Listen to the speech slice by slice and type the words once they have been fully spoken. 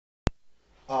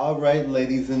Alright,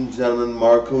 ladies and gentlemen,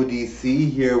 Marco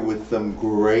DC here with some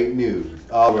great news.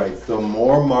 Alright, so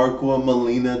more Marco and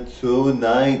Melina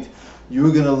tonight.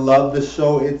 You're gonna love the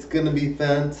show. It's gonna be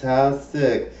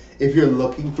fantastic. If you're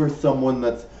looking for someone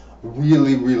that's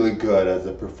really, really good as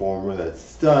a performer, that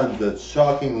stuns, that's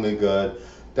shockingly good,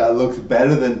 that looks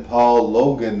better than Paul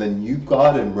Logan, then you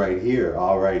got him right here.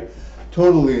 Alright,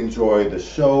 totally enjoy the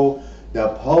show.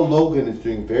 Now, Paul Logan is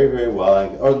doing very, very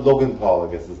well, or Logan Paul,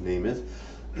 I guess his name is.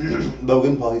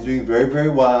 Logan Paul, he's doing very, very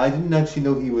well. I didn't actually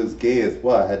know he was gay as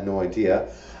well. I had no idea.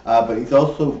 But he's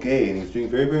also gay and he's doing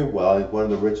very, very well. He's one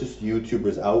of the richest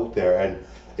YouTubers out there. And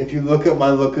if you look at my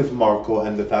look as Marco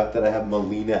and the fact that I have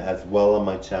Melina as well on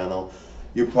my channel,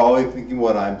 you're probably thinking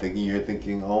what I'm thinking. You're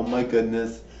thinking, oh my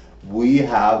goodness, we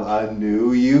have a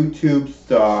new YouTube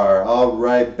star. All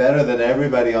right, better than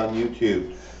everybody on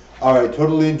YouTube. All right,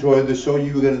 totally enjoyed the show.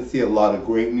 You're going to see a lot of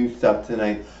great new stuff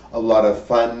tonight. A lot of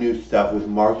fun new stuff with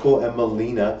Marco and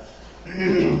Melina.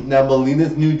 Now,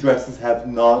 Melina's new dresses have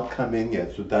not come in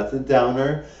yet, so that's a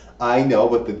downer. I know,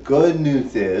 but the good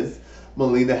news is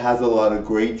Melina has a lot of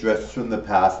great dresses from the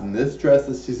past, and this dress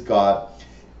that she's got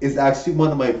is actually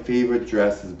one of my favorite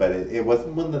dresses, but it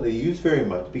wasn't one that I used very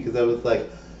much because I was like,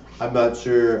 I'm not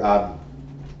sure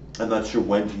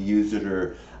when to use it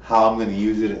or how I'm going to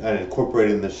use it and incorporate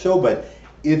it in the show, but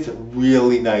it's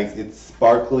really nice. It's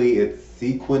sparkly, it's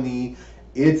sequiny,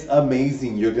 it's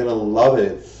amazing. You're going to love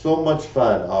it. It's so much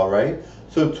fun, all right?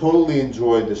 So totally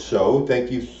enjoyed the show.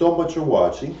 Thank you so much for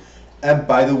watching. And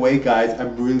by the way, guys,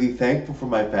 I'm really thankful for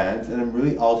my fans, and I'm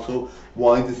really also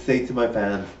wanting to say to my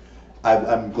fans,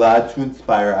 I'm glad to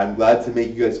inspire. I'm glad to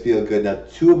make you guys feel good. Now,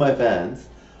 two of my fans,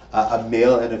 a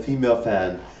male and a female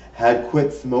fan, had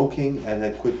quit smoking and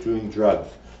had quit doing drugs.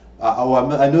 I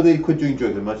know they quit doing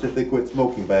drugs. I'm not sure if they quit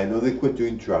smoking, but I know they quit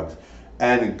doing drugs.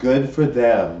 And good for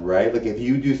them, right? Like if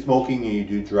you do smoking and you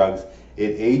do drugs,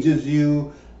 it ages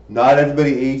you. Not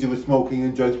everybody ages with smoking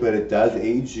and drugs, but it does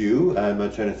age you. I'm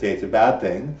not trying to say it's a bad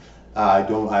thing. I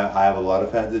have a lot of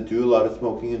fans that do a lot of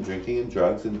smoking and drinking and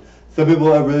drugs, and some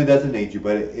people it really doesn't age you.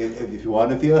 But if you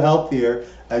want to feel healthier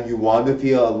and you want to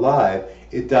feel alive,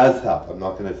 it does help. I'm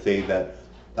not going to say that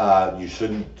you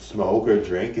shouldn't smoke or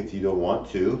drink if you don't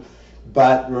want to.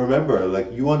 But remember,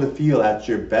 like you want to feel at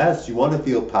your best, you want to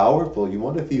feel powerful, you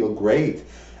want to feel great,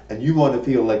 and you want to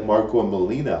feel like Marco and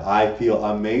Melina. I feel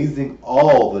amazing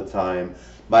all the time.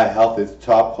 My health is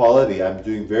top quality. I'm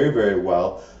doing very, very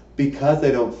well because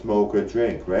I don't smoke or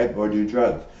drink, right, or do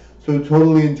drugs. So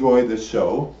totally enjoy the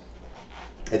show.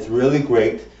 It's really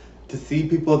great to see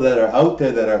people that are out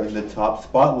there that are in the top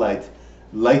spotlight.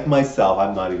 Like myself,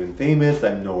 I'm not even famous,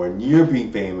 I'm nowhere near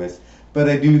being famous, but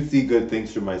I do see good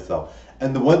things for myself.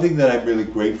 And the one thing that I'm really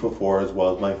grateful for as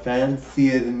well is my fans see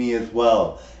it in me as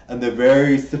well. And they're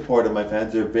very supportive. My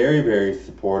fans are very, very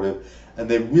supportive. And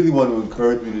they really want to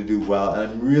encourage me to do well.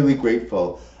 And I'm really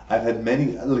grateful. I've had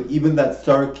many, like even that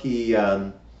Sarky,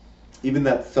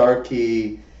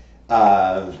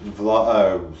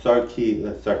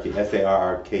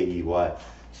 S-A-R-R-K-E-Y,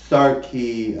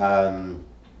 Sarky,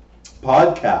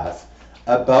 podcast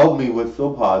about me was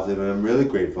so positive, and I'm really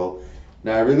grateful.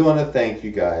 Now, I really want to thank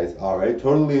you guys. All right,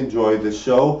 totally enjoyed the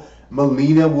show.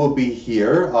 Melina will be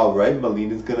here. All right,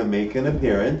 Melina's going to make an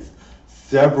appearance,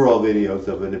 several videos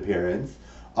of an appearance.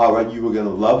 All right, you were going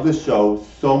to love the show.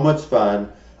 So much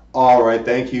fun. All right,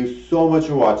 thank you so much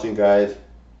for watching, guys.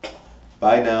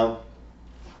 Bye now.